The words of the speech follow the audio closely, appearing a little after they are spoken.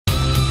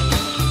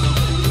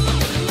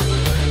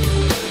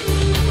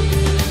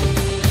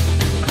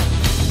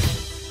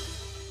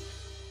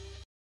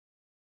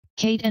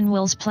Kate and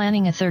Will's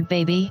planning a third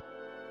baby?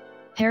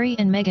 Harry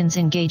and Meghan's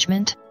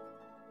engagement?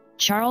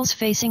 Charles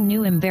facing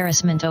new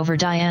embarrassment over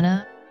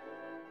Diana?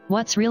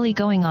 What's really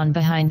going on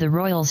behind the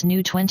royals'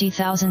 new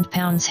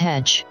 £20,000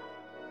 hedge?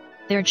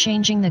 They're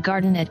changing the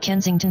garden at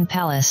Kensington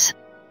Palace.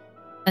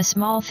 A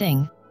small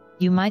thing,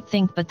 you might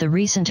think, but the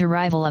recent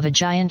arrival of a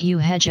giant yew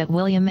hedge at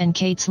William and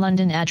Kate's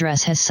London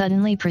address has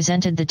suddenly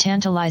presented the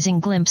tantalising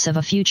glimpse of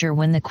a future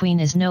when the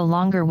Queen is no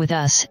longer with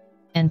us,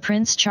 and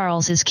Prince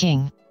Charles is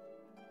king.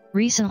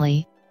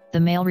 Recently,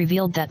 the Mail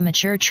revealed that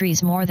mature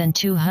trees more than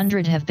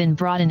 200 have been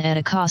brought in at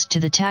a cost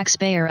to the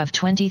taxpayer of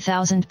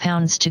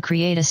 £20,000 to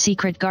create a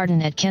secret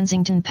garden at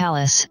Kensington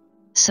Palace,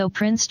 so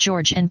Prince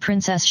George and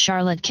Princess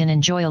Charlotte can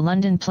enjoy a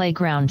London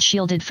playground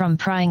shielded from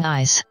prying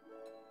eyes.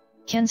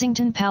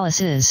 Kensington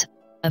Palace is,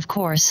 of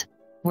course,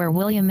 where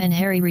William and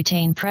Harry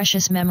retain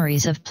precious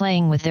memories of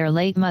playing with their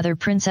late mother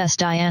Princess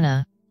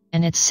Diana,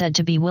 and it's said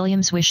to be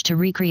William's wish to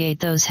recreate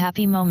those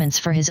happy moments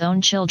for his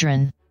own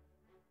children.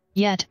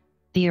 Yet,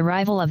 the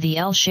arrival of the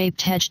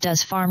L-shaped hedge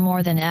does far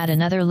more than add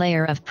another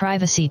layer of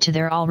privacy to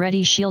their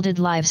already shielded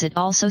lives. It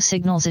also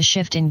signals a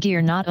shift in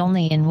gear not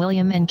only in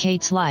William and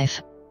Kate's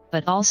life,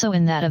 but also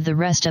in that of the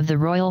rest of the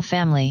royal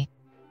family.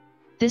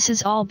 This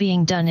is all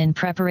being done in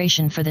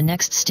preparation for the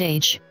next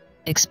stage,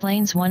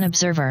 explains one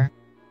observer.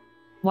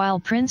 While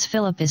Prince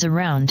Philip is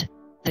around,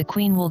 the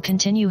Queen will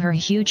continue her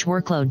huge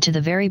workload to the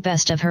very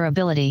best of her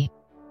ability.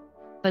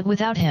 But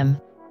without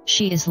him,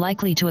 she is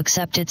likely to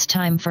accept it's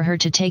time for her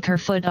to take her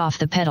foot off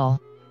the pedal.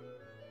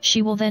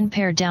 She will then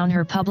pare down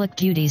her public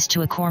duties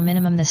to a core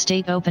minimum, the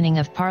state opening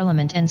of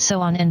Parliament and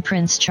so on, and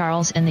Prince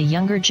Charles and the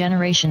younger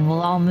generation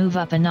will all move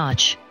up a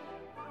notch.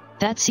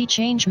 That sea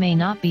change may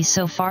not be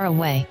so far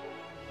away.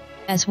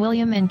 As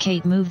William and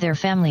Kate move their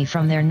family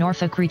from their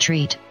Norfolk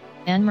retreat,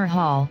 Anmer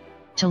Hall,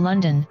 to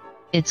London,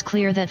 it's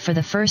clear that for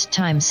the first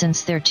time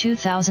since their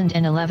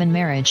 2011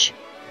 marriage,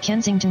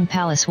 Kensington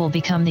Palace will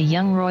become the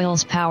young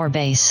royals' power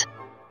base.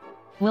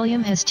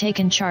 William has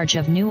taken charge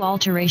of new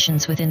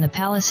alterations within the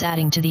palace,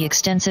 adding to the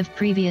extensive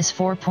previous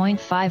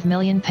 £4.5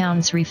 million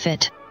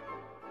refit.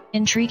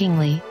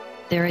 Intriguingly,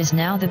 there is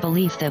now the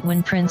belief that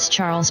when Prince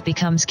Charles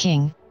becomes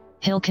king,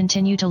 he'll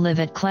continue to live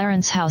at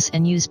Clarence House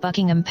and use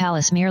Buckingham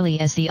Palace merely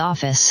as the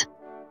office.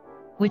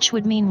 Which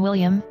would mean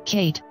William,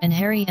 Kate, and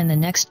Harry and the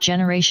next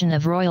generation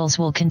of royals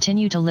will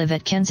continue to live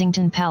at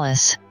Kensington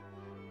Palace.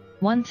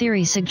 One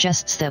theory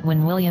suggests that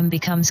when William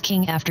becomes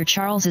king after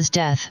Charles's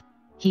death,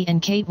 he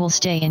and Kate will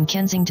stay in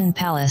Kensington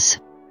Palace,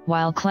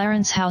 while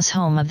Clarence House,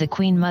 home of the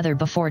Queen Mother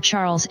before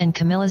Charles and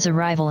Camilla's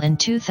arrival in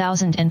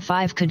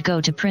 2005, could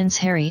go to Prince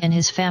Harry and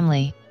his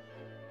family.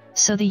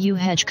 So the yew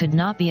hedge could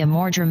not be a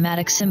more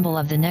dramatic symbol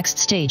of the next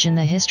stage in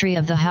the history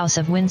of the House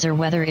of Windsor,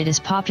 whether it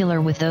is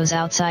popular with those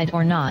outside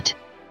or not.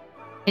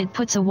 It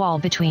puts a wall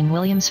between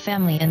William's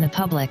family and the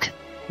public,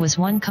 was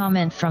one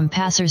comment from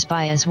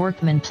passers-by as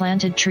workmen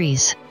planted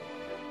trees.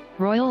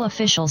 Royal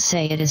officials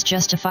say it is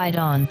justified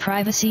on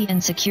privacy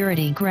and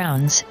security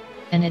grounds,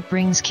 and it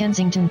brings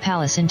Kensington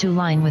Palace into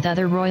line with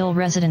other royal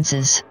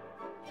residences.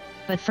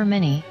 But for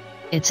many,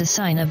 it's a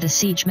sign of the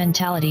siege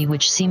mentality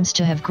which seems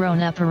to have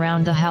grown up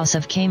around the House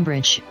of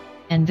Cambridge,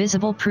 and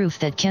visible proof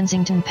that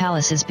Kensington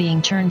Palace is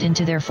being turned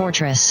into their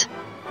fortress.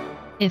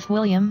 If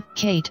William,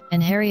 Kate,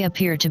 and Harry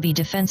appear to be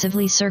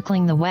defensively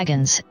circling the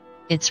wagons,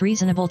 it's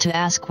reasonable to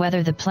ask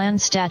whether the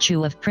planned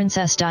statue of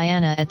Princess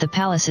Diana at the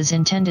palace is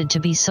intended to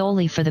be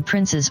solely for the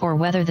princes, or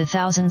whether the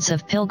thousands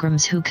of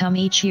pilgrims who come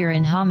each year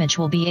in homage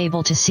will be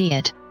able to see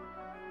it.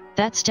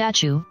 That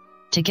statue,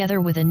 together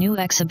with a new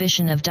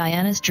exhibition of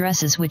Diana's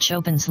dresses which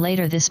opens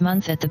later this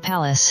month at the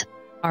palace,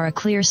 are a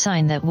clear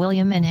sign that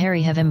William and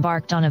Harry have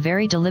embarked on a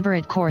very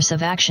deliberate course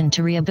of action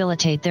to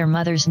rehabilitate their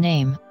mother's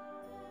name.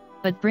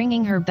 But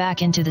bringing her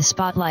back into the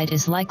spotlight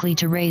is likely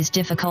to raise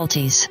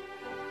difficulties.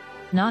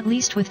 Not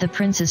least with the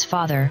prince's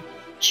father,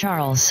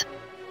 Charles.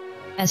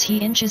 As he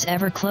inches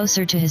ever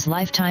closer to his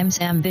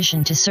lifetime's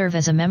ambition to serve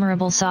as a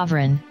memorable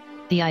sovereign,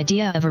 the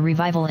idea of a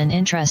revival and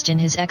interest in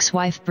his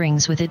ex-wife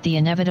brings with it the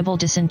inevitable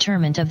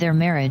disinterment of their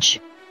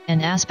marriage,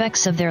 and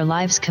aspects of their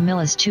lives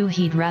Camilla's too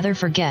he'd rather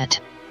forget.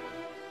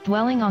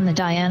 Dwelling on the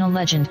Diana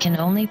legend can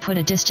only put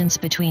a distance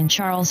between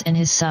Charles and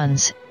his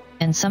sons,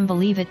 and some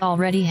believe it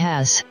already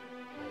has.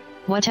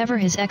 Whatever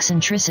his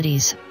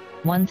eccentricities,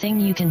 one thing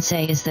you can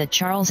say is that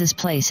Charles's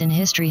place in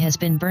history has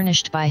been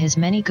burnished by his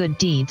many good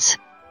deeds.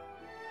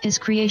 His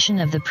creation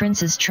of the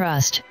Prince's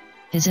Trust,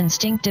 his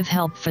instinctive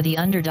help for the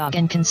underdog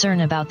and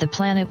concern about the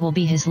planet will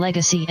be his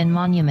legacy and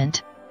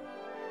monument.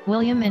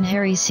 William and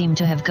Harry seem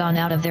to have gone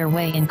out of their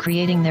way in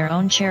creating their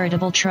own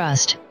charitable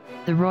trust,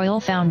 the Royal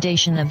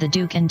Foundation of the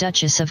Duke and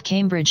Duchess of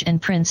Cambridge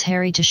and Prince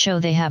Harry, to show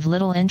they have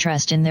little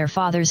interest in their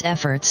father's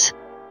efforts.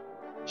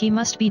 He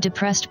must be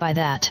depressed by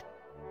that.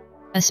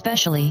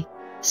 Especially,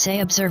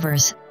 say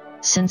observers,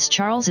 since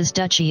Charles's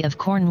Duchy of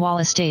Cornwall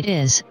estate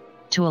is,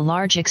 to a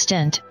large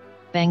extent,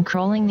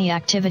 bankrolling the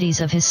activities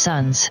of his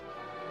sons.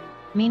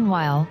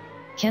 Meanwhile,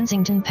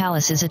 Kensington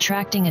Palace is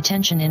attracting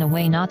attention in a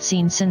way not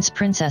seen since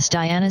Princess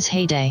Diana's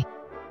heyday.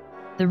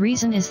 The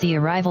reason is the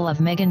arrival of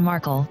Meghan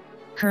Markle,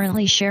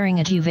 currently sharing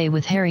a duvet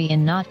with Harry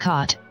in Not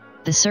Caught,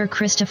 the Sir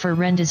Christopher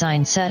Wren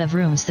designed set of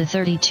rooms the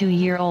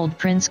 32-year-old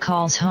prince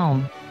calls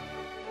home.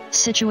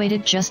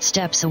 Situated just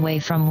steps away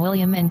from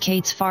William and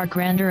Kate's far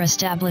grander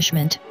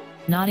establishment,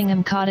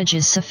 Nottingham Cottage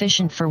is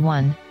sufficient for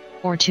one,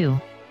 or two.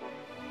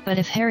 But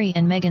if Harry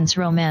and Meghan's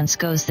romance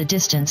goes the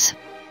distance,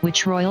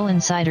 which royal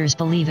insiders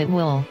believe it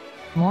will,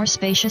 more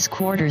spacious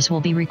quarters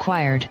will be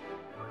required.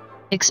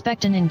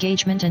 Expect an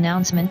engagement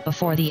announcement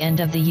before the end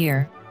of the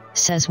year,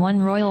 says one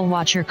royal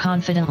watcher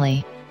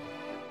confidently.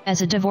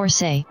 As a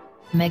divorcee,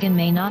 Meghan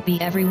may not be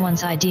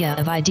everyone's idea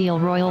of ideal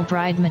royal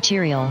bride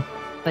material,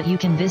 but you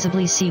can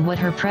visibly see what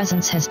her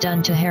presence has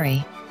done to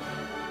Harry.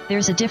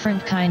 There's a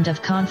different kind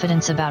of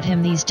confidence about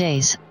him these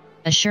days,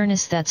 a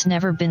sureness that's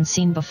never been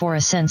seen before,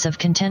 a sense of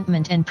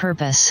contentment and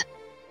purpose.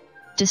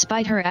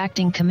 Despite her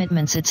acting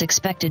commitments, it's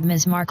expected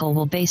Ms. Markle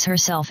will base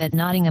herself at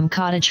Nottingham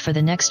Cottage for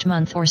the next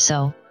month or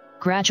so,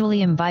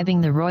 gradually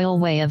imbibing the royal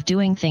way of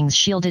doing things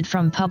shielded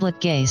from public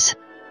gaze.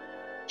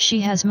 She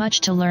has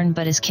much to learn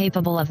but is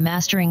capable of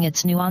mastering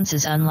its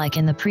nuances, unlike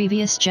in the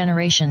previous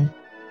generation,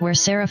 where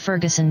Sarah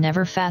Ferguson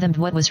never fathomed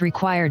what was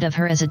required of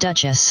her as a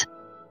duchess.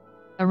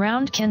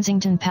 Around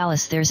Kensington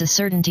Palace there's a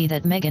certainty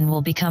that Meghan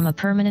will become a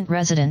permanent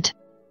resident.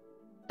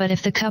 But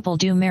if the couple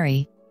do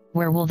marry,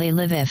 where will they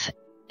live if,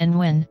 and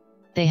when,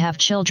 they have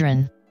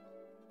children?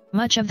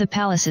 Much of the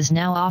palace is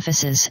now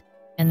offices,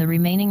 and the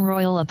remaining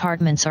royal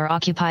apartments are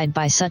occupied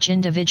by such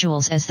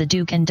individuals as the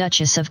Duke and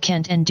Duchess of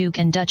Kent and Duke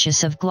and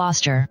Duchess of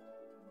Gloucester.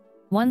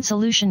 One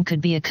solution could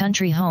be a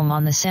country home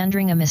on the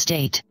Sandringham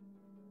estate.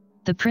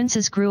 The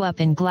princes grew up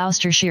in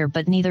Gloucestershire,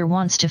 but neither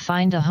wants to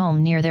find a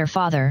home near their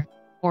father,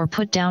 or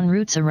put down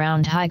roots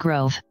around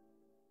Highgrove.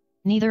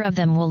 Neither of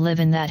them will live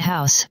in that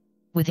house,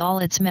 with all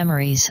its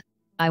memories,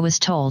 I was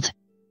told.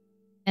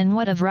 And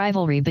what of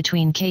rivalry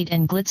between Kate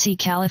and glitzy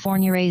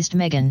California-raised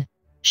Meghan,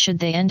 should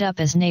they end up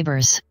as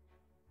neighbors?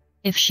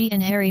 If she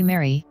and Harry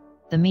marry,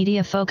 the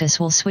media focus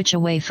will switch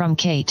away from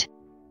Kate.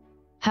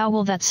 How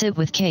will that sit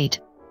with Kate,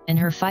 and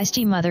her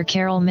feisty mother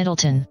Carol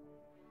Middleton?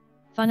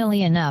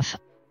 Funnily enough,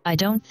 I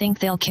don't think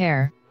they'll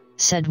care,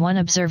 said one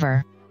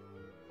observer.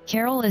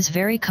 Carol is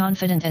very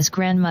confident as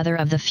grandmother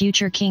of the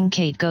future king.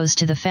 Kate goes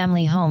to the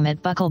family home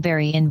at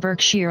Bucklebury in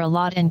Berkshire a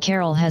lot, and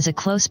Carol has a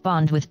close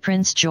bond with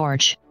Prince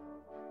George.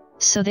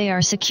 So they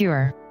are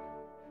secure.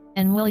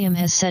 And William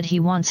has said he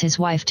wants his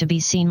wife to be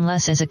seen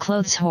less as a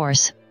clothes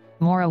horse,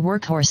 more a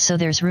workhorse, so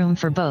there's room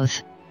for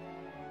both.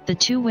 The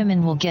two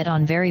women will get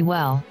on very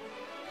well.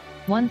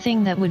 One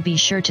thing that would be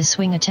sure to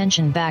swing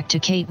attention back to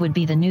Kate would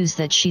be the news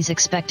that she's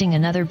expecting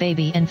another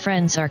baby, and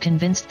friends are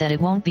convinced that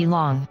it won't be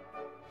long.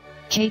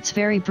 Kate's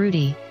very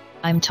broody,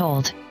 I'm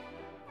told.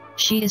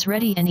 She is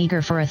ready and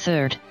eager for a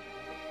third.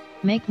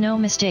 Make no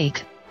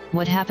mistake,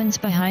 what happens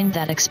behind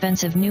that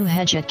expensive new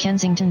hedge at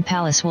Kensington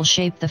Palace will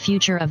shape the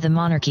future of the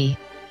monarchy.